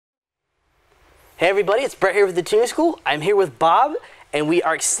Hey everybody, it's Brett here with the Tuning School. I'm here with Bob, and we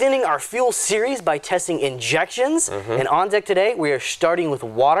are extending our fuel series by testing injections. And on deck today, we are starting with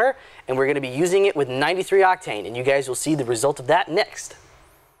water, and we're going to be using it with 93 octane, and you guys will see the result of that next.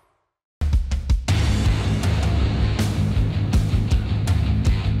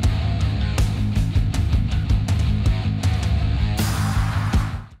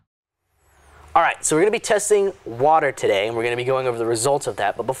 All right, so we're going to be testing water today, and we're going to be going over the results of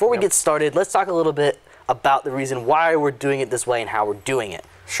that. But before we get started, let's talk a little bit about the reason why we're doing it this way and how we're doing it.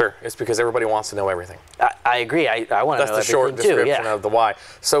 Sure, it's because everybody wants to know everything. I agree. I want to know everything too. That's the short description of the why.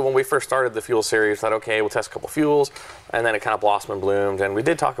 So when we first started the fuel series, we thought, okay, we'll test a couple fuels, and then it kind of blossomed and bloomed, and we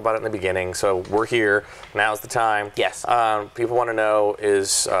did talk about it in the beginning. So we're here. Now's the time. Yes. People want to know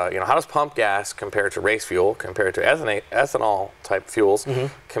is, how does pump gas compare to race fuel, compared to ethanol type fuels,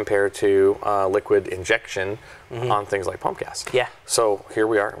 compared to liquid injection on things like pump gas? Yeah. So here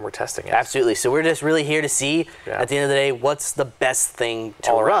we are, and we're testing it. Absolutely. So we're just really here to see, at the end of the day, what's the best thing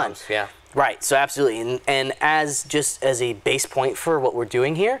to run. Yeah. Right, so absolutely, and just as a base point for what we're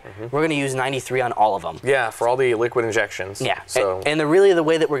doing here, we're going to use 93 on all of them. Yeah, for all the liquid injections. Yeah, so and the way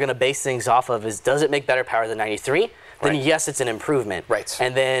that we're going to base things off of is, does it make better power than 93? Then yes, it's an improvement. Right.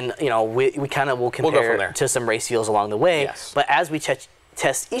 And then, we kind of will compare to some race fuels along the way. Yes. But as we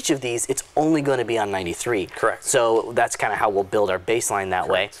test each of these, it's only going to be on 93. Correct. So that's kind of how we'll build our baseline that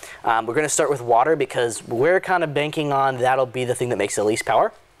way. We're going to start with water because we're kind of banking on that'll be the thing that makes the least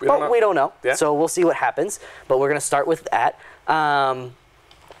power. But we don't know, so we'll see what happens. But we're going to start with that.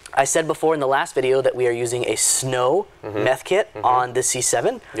 I said before in the last video that we are using a snow meth kit on the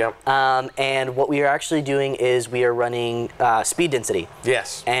C7. Yep. And what we are actually doing is we are running speed density.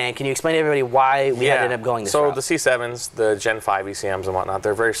 Yes. And can you explain to everybody why we ended up going this route? So the C7s, the Gen 5 ECMs and whatnot,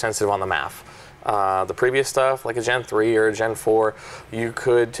 they're very sensitive on the MAF. The previous stuff, like a Gen 3 or a Gen 4, you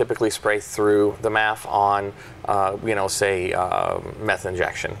could typically spray through the MAF on, say meth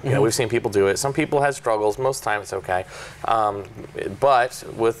injection. We've seen people do it. Some people have struggles. Most of the time it's okay. But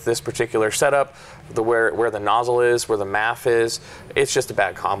with this particular setup, where the nozzle is, where the MAF is, it's just a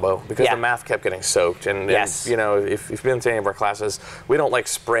bad combo because the MAF kept getting soaked. And if you've been to any of our classes, we don't like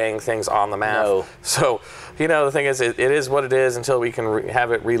spraying things on the MAF. No. So, the thing is, it is what it is until we can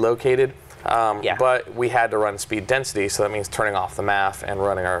have it relocated. But we had to run speed density, so that means turning off the MAF and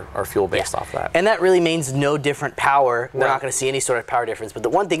running our fuel based off that. And that really means no different power. We're not going to see any sort of power difference. But the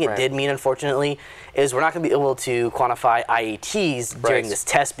one thing it did mean, unfortunately, is we're not going to be able to quantify IATs during this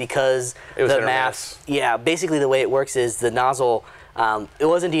test because the MAF, basically the way it works is the nozzle, it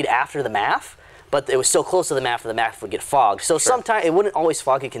was indeed after the MAF, but it was so close to the MAF that the MAF would get fogged. So sometimes it wouldn't always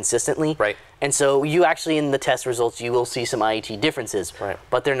fog it consistently. Right. And so you actually, in the test results, you will see some IAT differences. Right.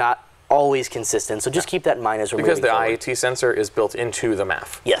 But they're not always consistent, so just keep that in mind as we're moving forward. Because the IAT sensor is built into the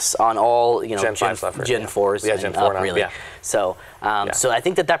MAF. Yes, on all Gen 5 stuff, Gen 4s Gen 4 now, really. So, so I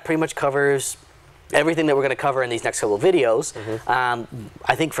think that pretty much covers everything that we're going to cover in these next couple of videos.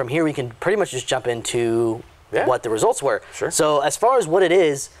 I think from here we can pretty much just jump into what the results were. Sure. So as far as what it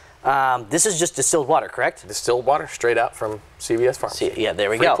is, this is just distilled water, correct? Distilled water straight out from CVS Farms. Yeah, there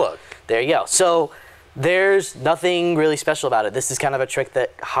we go. Free plug. There you go. So there's nothing really special about it. This is kind of a trick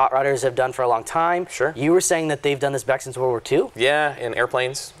that hot rodders have done for a long time. Sure. You were saying that they've done this back since World War II? Yeah, in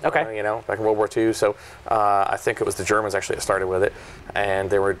airplanes. Okay. Back in World War II. So I think it was the Germans actually that started with it, and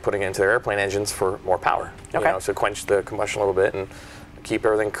they were putting it into their airplane engines for more power. Okay. To quench the combustion a little bit and keep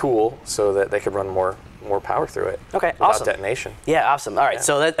everything cool so that they could run more power through it. Okay, without awesome. detonation. Yeah, awesome. All right,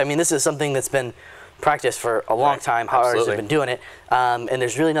 so this is something that's been practiced for a long time. Hot rodders have been doing it, and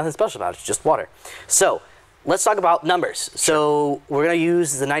there's really nothing special about it. It's just water. So let's talk about numbers. So we're going to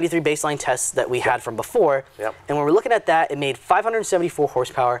use the 93 baseline tests that we had from before. Yep. And when we're looking at that, it made 574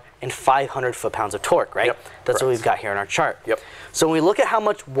 horsepower and 500 foot-pounds of torque, right? Yep. That's what we've got here on our chart. Yep. So when we look at how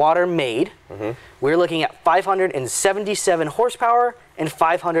much water made, we're looking at 577 horsepower and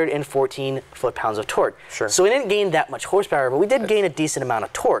 514 foot-pounds of torque. Sure. So we didn't gain that much horsepower, but we did gain a decent amount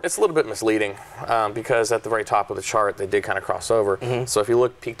of torque. It's a little bit misleading because at the very top of the chart, they did kind of cross over. So if you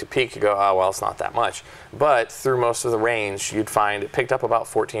look peak to peak, you go, oh, well, it's not that much. But through most of the range, you'd find it picked up about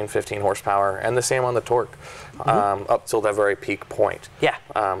 14, 15 horsepower, and the same on the torque up till that very peak point. Yeah.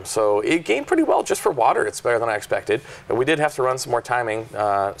 So it gained pretty well just for water. It's better than I expected. But we did have to run some more timing,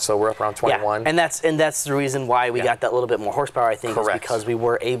 so we're up around 21. Yeah, and that's the reason why we got that little bit more horsepower, I think, is because we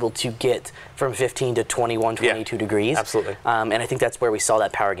were able to get from 15 to 21, 22 degrees. Absolutely. And I think that's where we saw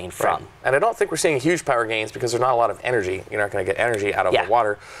that power gain from. Right. And I don't think we're seeing huge power gains because there's not a lot of energy. You're not going to get energy out of the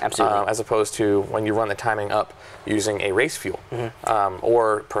water. Absolutely. As opposed to when you run the timing up using a race fuel.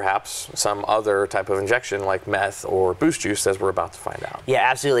 Or perhaps some other type of injection like meth or boost juice, as we're about to find out. Yeah,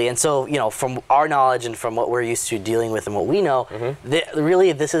 absolutely. And so, you know, from our knowledge and from what we're used to dealing with and what we know,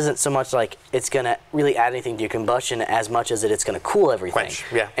 really this isn't so much like it's going to really add anything to your combustion as much as it's going to cool everything. Quench,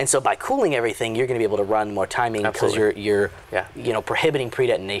 yeah. And so by cooling everything, you're going to be able to run more timing because you're you know, prohibiting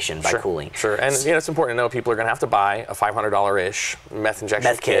pre-detonation by cooling. Sure. And you know, it's important to know people are going to have to buy a $500-ish meth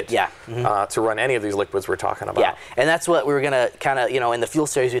injection kit to run any of these liquids we're talking about. Yeah, and that's what we were going to kind of, you know, in the fuel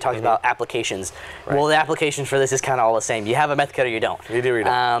series we talked about applications. Right. Well, the application for this is kind of all the same. You have a meth kit or you don't. You do or you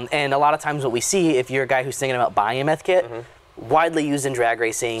don't. And a lot of times what we see, if you're a guy who's thinking about buying a meth kit, widely used in drag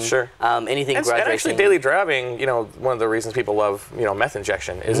racing. Anything and drag actually racing. Daily driving, you know, one of the reasons people love, you know, meth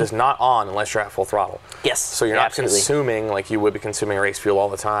injection is it's not on unless you're at full throttle. Yes. So you're not consuming like you would be consuming race fuel all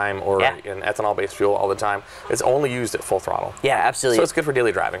the time or an ethanol-based fuel all the time. It's only used at full throttle. Yeah, absolutely. So it's good for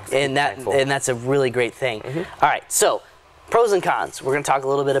daily driving. And that's a really great thing. All right, so pros and cons. We're going to talk a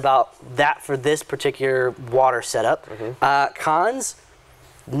little bit about that for this particular water setup. Cons.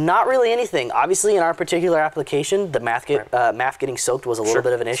 Not really anything. Obviously, in our particular application, the math getting soaked was a little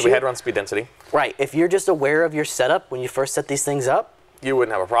bit of an issue. So we had to run speed density. Right. If you're just aware of your setup when you first set these things up, you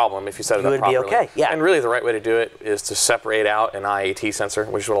wouldn't have a problem if you set it up properly. You would be okay. Yeah. And really, the right way to do it is to separate out an IAT sensor,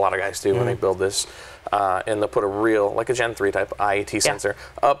 which is what a lot of guys do when they build this, and they'll put a real, like a Gen 3 type IAT sensor,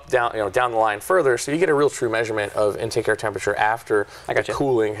 up, down, you know, down the line further, so you get a real true measurement of intake air temperature after the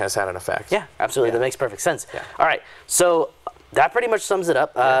cooling has had an effect. Yeah, absolutely. That makes perfect sense. All right. So that pretty much sums it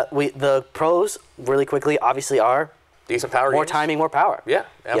up. The pros, really quickly, obviously are decent power more gains. timing, more power. Yeah,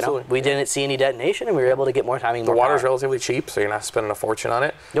 absolutely. You know, we didn't see any detonation, and we were able to get more timing, more power. The water's relatively cheap, so you're not spending a fortune on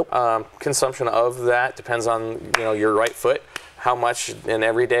it. Nope. Consumption of that depends on, you know, your right foot, how much in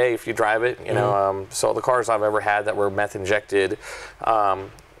every day if you drive it. You know, so the cars I've ever had that were meth injected,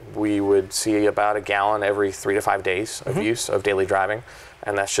 we would see about a gallon every 3 to 5 days of use of daily driving.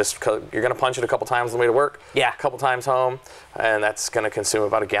 And that's just, you're going to punch it a couple times on the way to work, a couple times home, and that's going to consume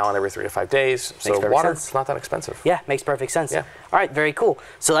about a gallon every 3 to 5 days. So water's not that expensive. Yeah, makes perfect sense. Yeah. All right, very cool.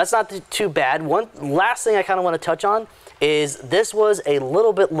 So that's not too bad. One last thing I kind of want to touch on is this was a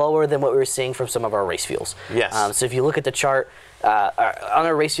little bit lower than what we were seeing from some of our race fuels. Yes. So if you look at the chart, on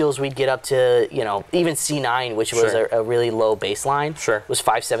our race fuels, we'd get up to, you know, even C9, which was a really low baseline. Was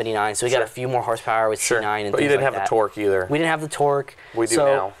 579. So we got a few more horsepower with C9 and but you didn't have the torque either. We didn't have the torque. We do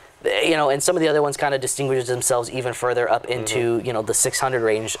now. You know, and some of the other ones kind of distinguish themselves even further up into, you know, the 600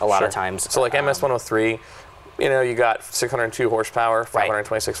 range a lot of times. So like MS-103, you know, you got 602 horsepower,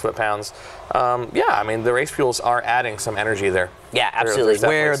 526 foot-pounds. Yeah, I mean, the race fuels are adding some energy there. Yeah, absolutely.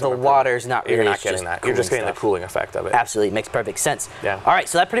 Where the water's not really. You're not getting that. You're just getting the cooling effect of it. Absolutely. Makes perfect sense. Yeah. All right,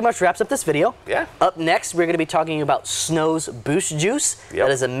 so that pretty much wraps up this video. Yeah. Up next, we're going to be talking about Snow's Boost Juice. That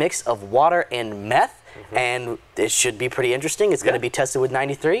is a mix of water and meth. And it should be pretty interesting. It's going to be tested with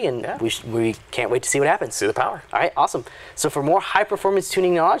 93, and we can't wait to see what happens. See the power. All right, awesome. So for more high-performance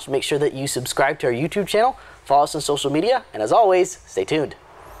tuning knowledge, make sure that you subscribe to our YouTube channel, follow us on social media, and as always, stay tuned.